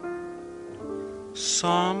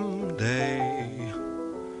Someday,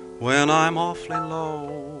 when I'm awfully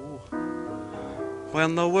low,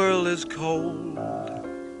 when the world is cold,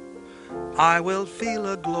 I will feel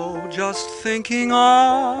a glow just thinking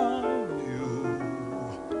of you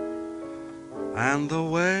and the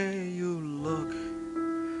way you look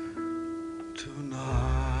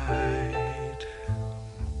tonight.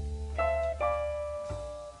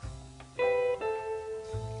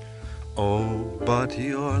 Oh, but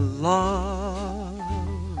you're lovely,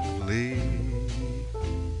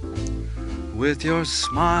 with your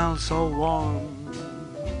smile so warm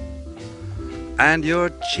and your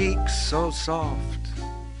cheeks so soft.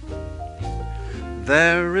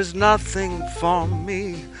 There is nothing for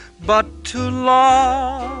me but to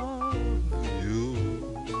love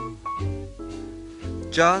you,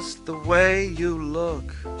 just the way you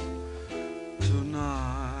look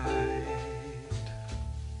tonight.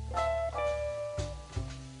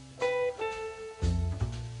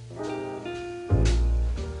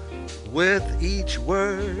 With each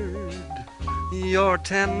word your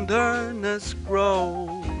tenderness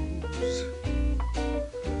grows,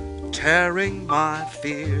 tearing my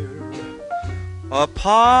fear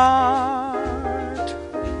apart.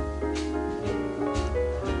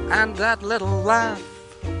 And that little laugh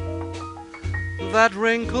that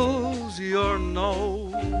wrinkles your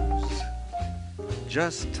nose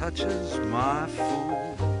just touches my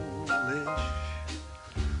foolish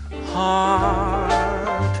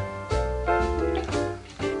heart.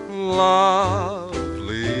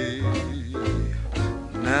 Lovely,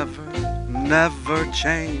 never, never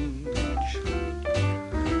change.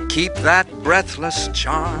 Keep that breathless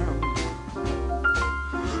charm.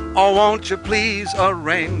 Oh, won't you please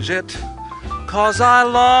arrange it? 'Cause I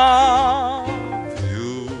love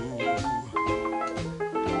you,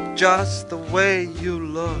 just the way you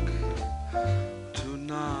look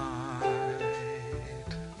tonight.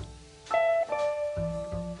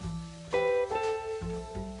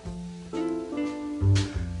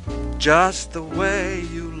 Just the way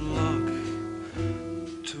you look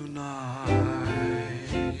tonight.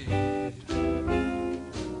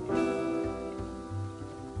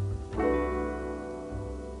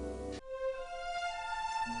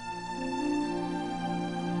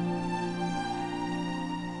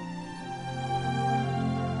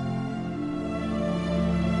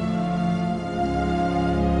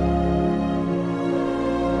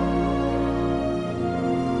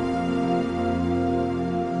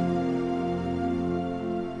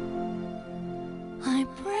 I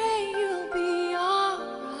pray you'll be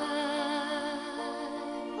alright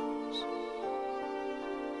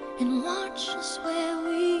and watch us where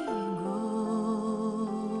we go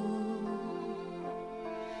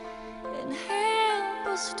and help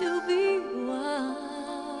us to be wise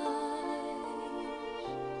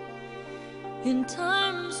in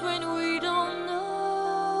times when we don't know.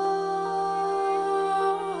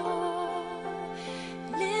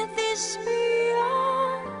 Let this be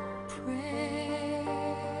our prayer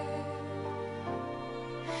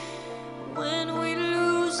when we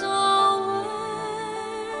lose our way.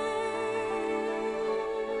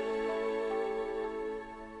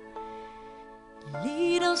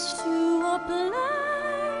 Lead us to a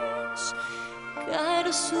place, guide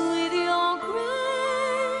us with your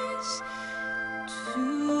grace, to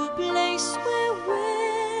a place where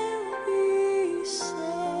we'll be safe.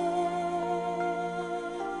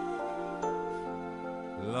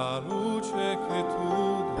 La luce che tu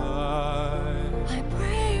dai I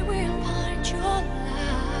pray we'll find your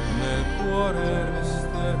nel light cuore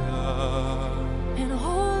resterà and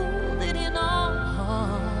hold it in our a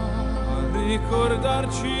heart.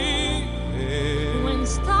 ricordarci che When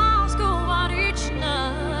stars go out each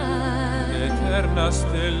night, l'eterna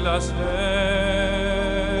stella sei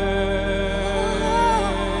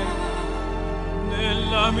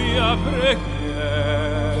nella mia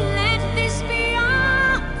preghiera. let this be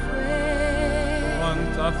our prayer.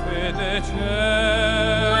 Quanta fede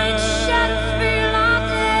When c'è, shadows fill our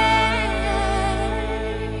day,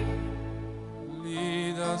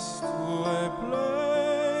 lead us to a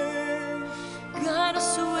place, guide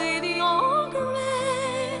us with your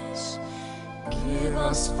grace. Give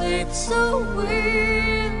us faith so we'll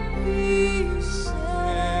be safe.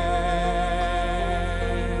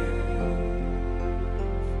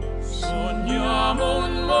 sogniamo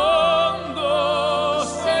un mondo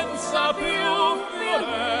senza più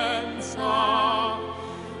violenza,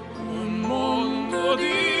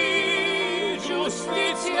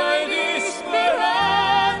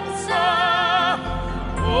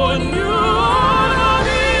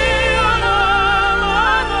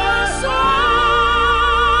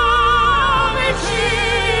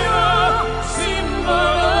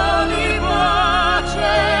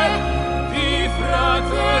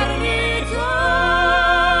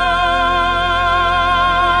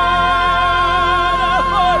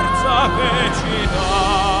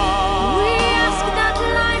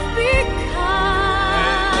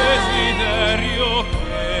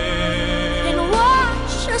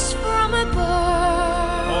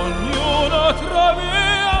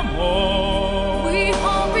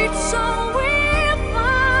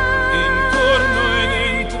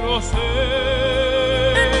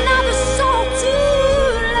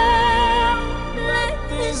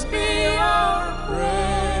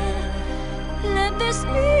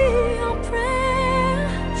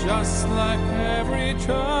 like every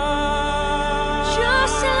child.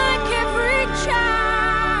 Just like every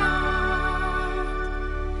child,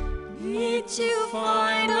 need to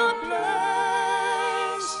find a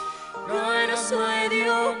place. Guide us with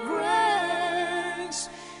your grace.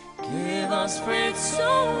 Give us faith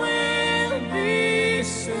so we'll be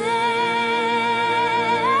saved.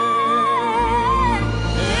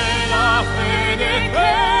 Nella fede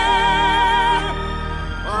che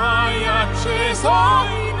hai acceso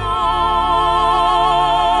in noi,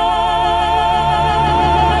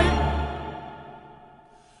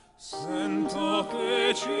 sento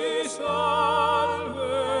che ci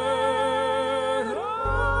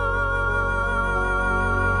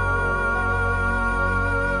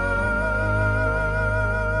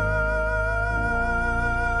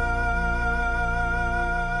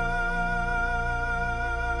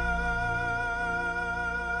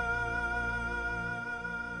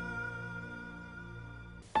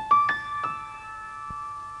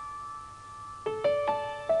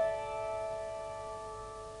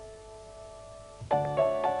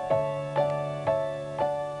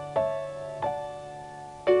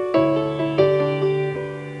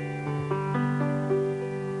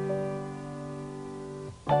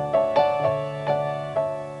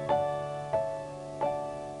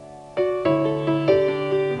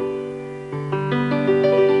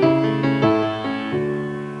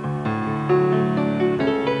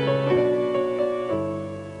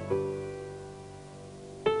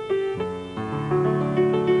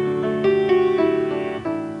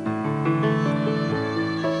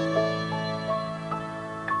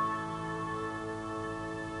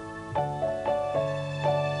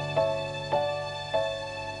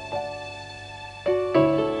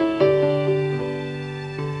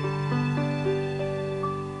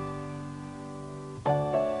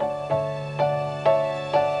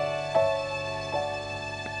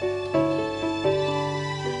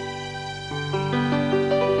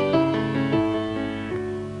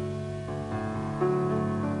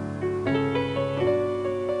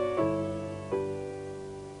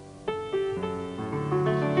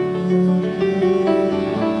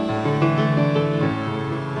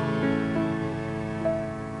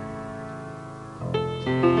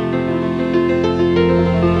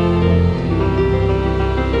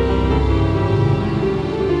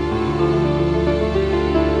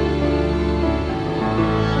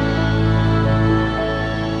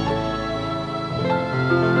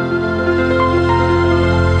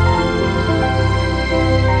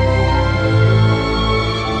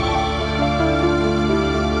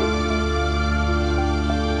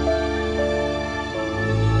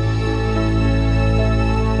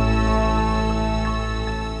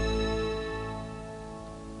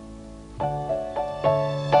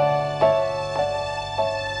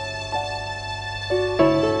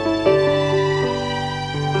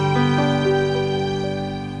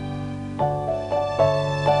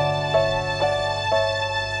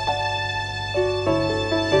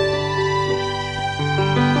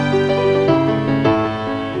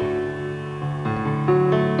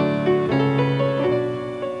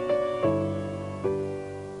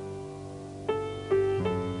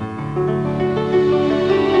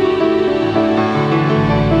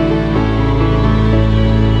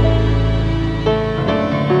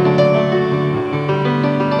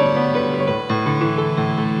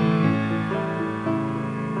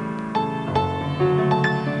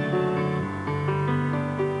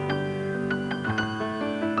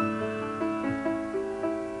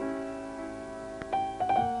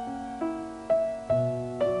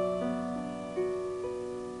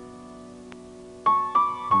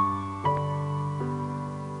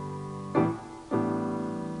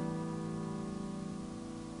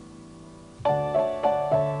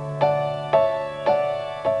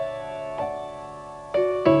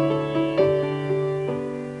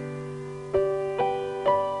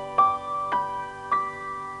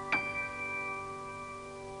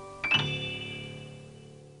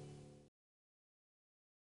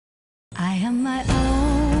I am my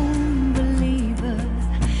own believer,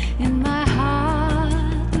 in my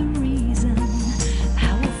heart the reason.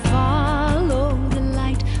 I will follow the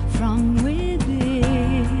light from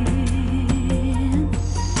within.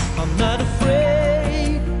 I'm not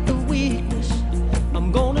afraid of weakness.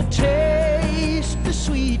 I'm gonna taste the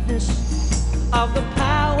sweetness of the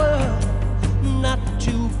power not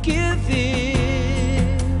to give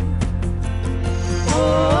in.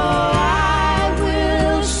 Oh, I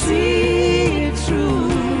will see it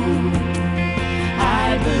through.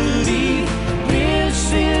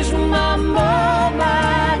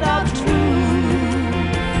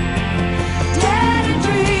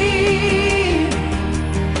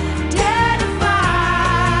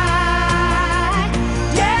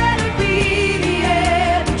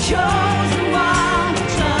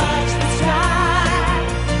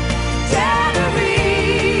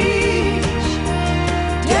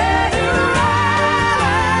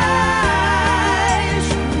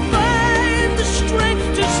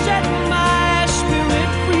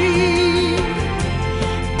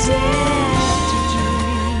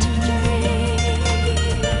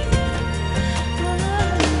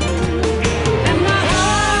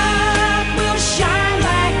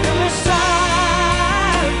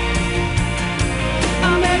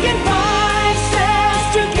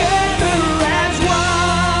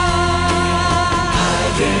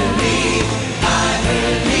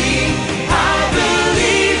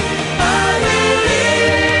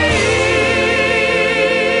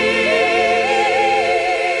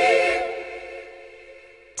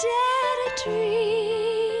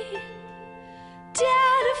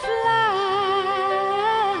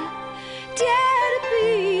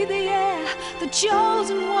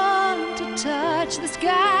 chosen one to touch the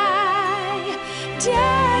sky.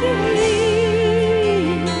 Dare to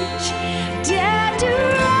reach, dare to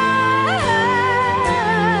rise,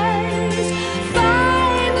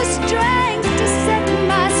 find the strength to set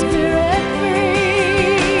my spirit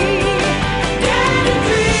free. Dare to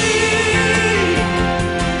dream,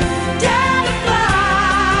 dare to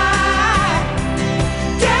fly,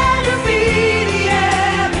 dare to be the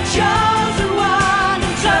ever chosen one to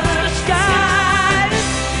touch the sky.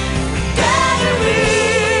 Dare to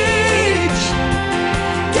reach,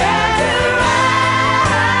 dare to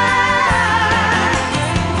rise,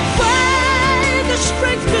 find the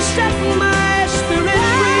strength to set my spirit free.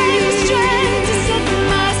 Find the strength to set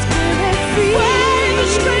my spirit free. Find the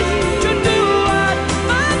strength to do what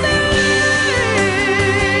I believe.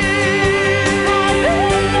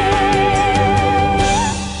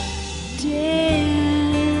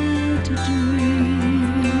 Dare to dream.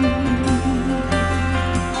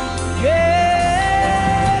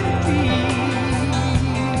 Yeah, to dream.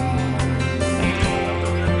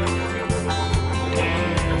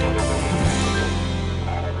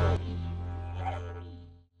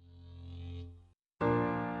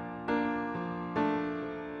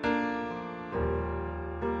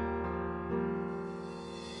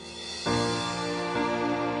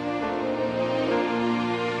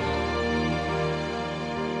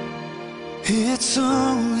 It's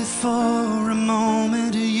only for a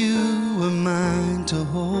moment you were mine to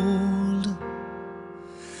hold.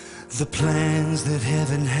 The plans that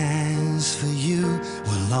heaven has for you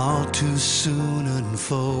will all too soon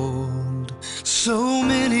unfold. So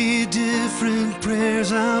many different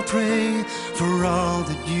prayers I'll pray for all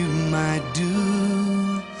that you might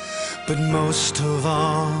do. But most of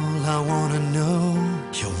all, I wanna know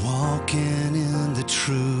you're walking in the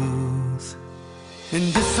truth. And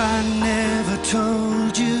if I never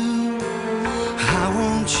told you, I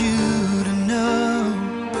want you to know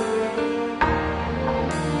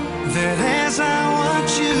that as I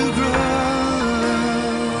watch you grow,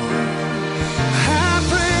 I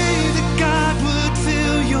pray that God would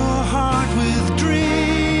fill your heart with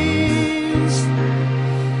dreams,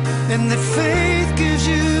 and that faith gives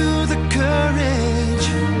you the courage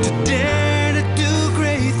to dare to do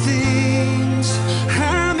great things.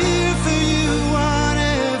 I'm here for you,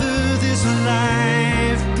 whatever this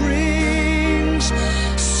life brings.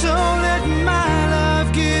 So let my love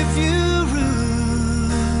give you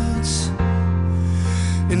roots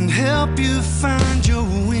and help you find your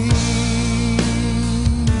wings.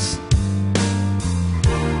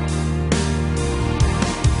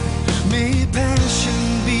 May passion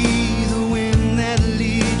be the wind that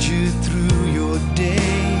leads you through your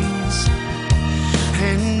days,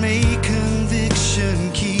 and may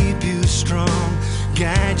conviction keep you strong,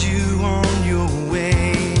 guide you on